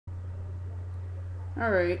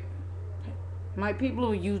Alright. My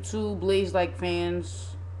people of YouTube, Blaze like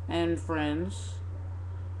fans and friends.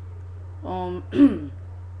 Um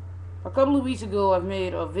a couple of weeks ago I've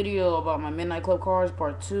made a video about my Midnight Club cars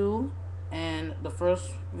part 2 and the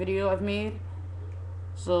first video I've made.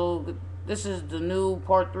 So this is the new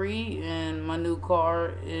part 3 and my new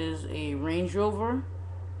car is a Range Rover.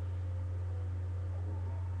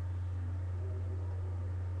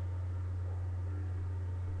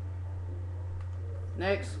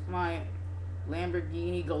 Next, my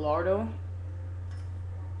Lamborghini Gallardo.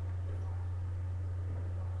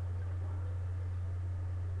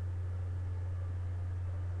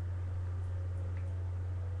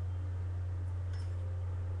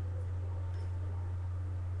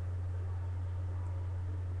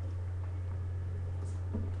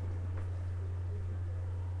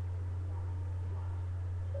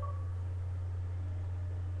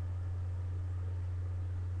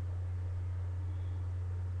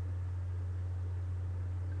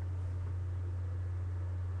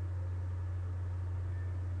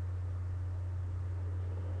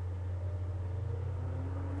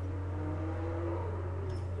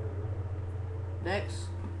 Next,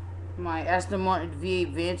 my Aston Martin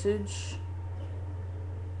V8 Vantage.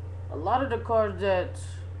 A lot of the cars that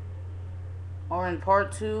are in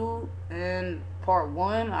part 2 and part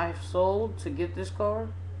 1 I've sold to get this car.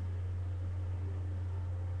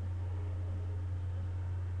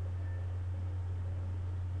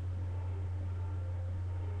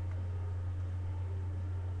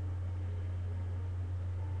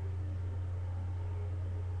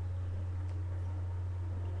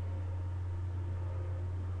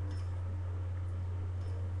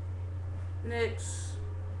 Next,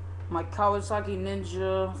 my Kawasaki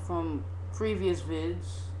Ninja from previous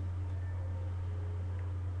vids.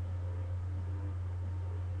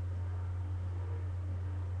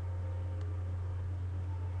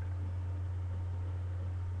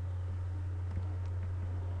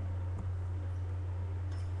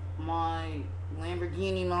 My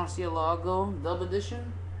Lamborghini Murcielago Dub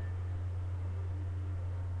Edition.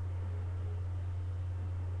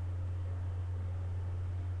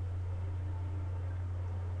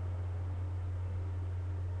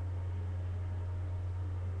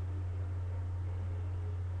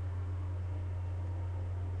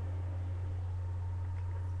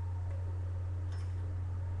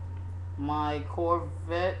 My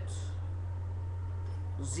Corvette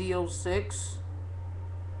Z06.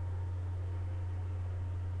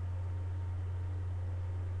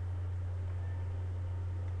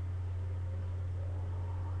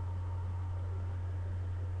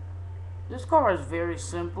 This car is very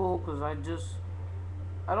simple because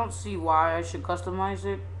I don't see why I should customize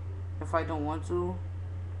it if I don't want to.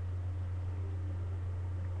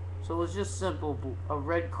 So it's just simple. A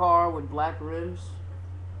red car with black rims.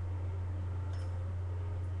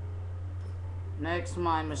 Next,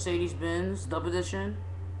 my Mercedes-Benz Dub Edition.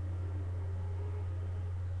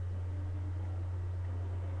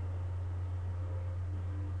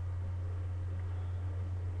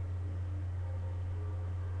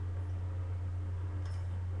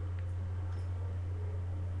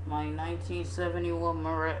 My 1971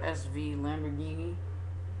 Murat SV Lamborghini.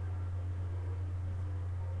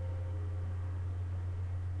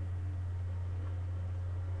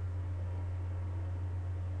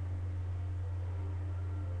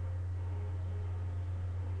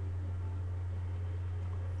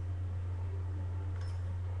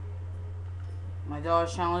 My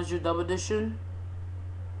Dodge Challenger Dub Edition.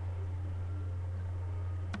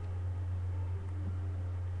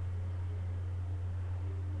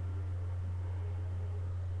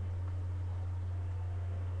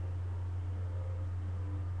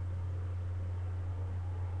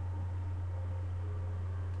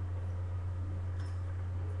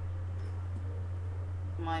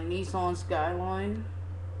 My Nissan Skyline.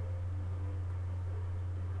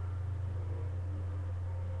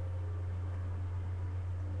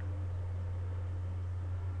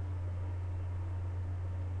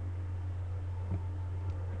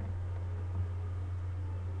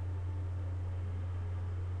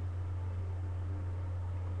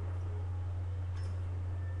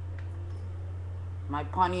 My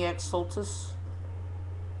Pontiac Soltis.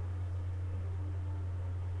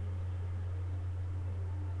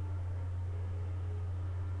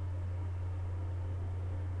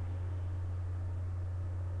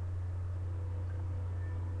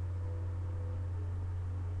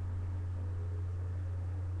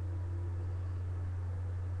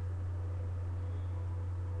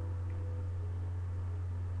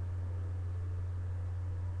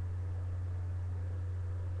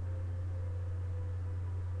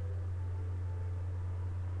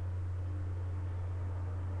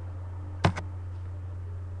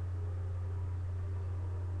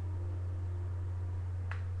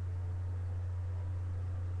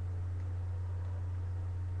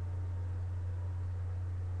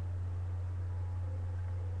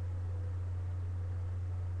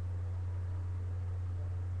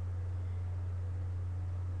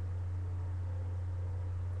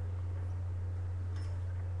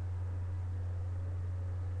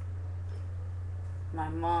 My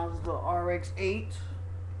Mazda RX-8.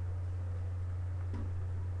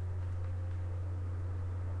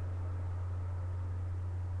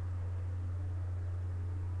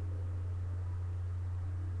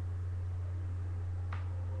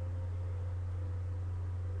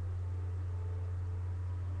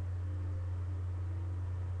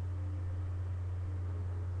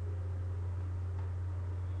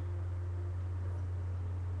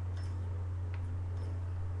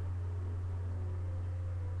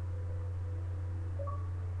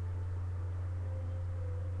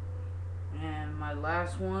 And my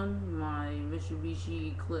last one, my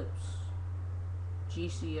Mitsubishi Eclipse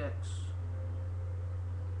GCX.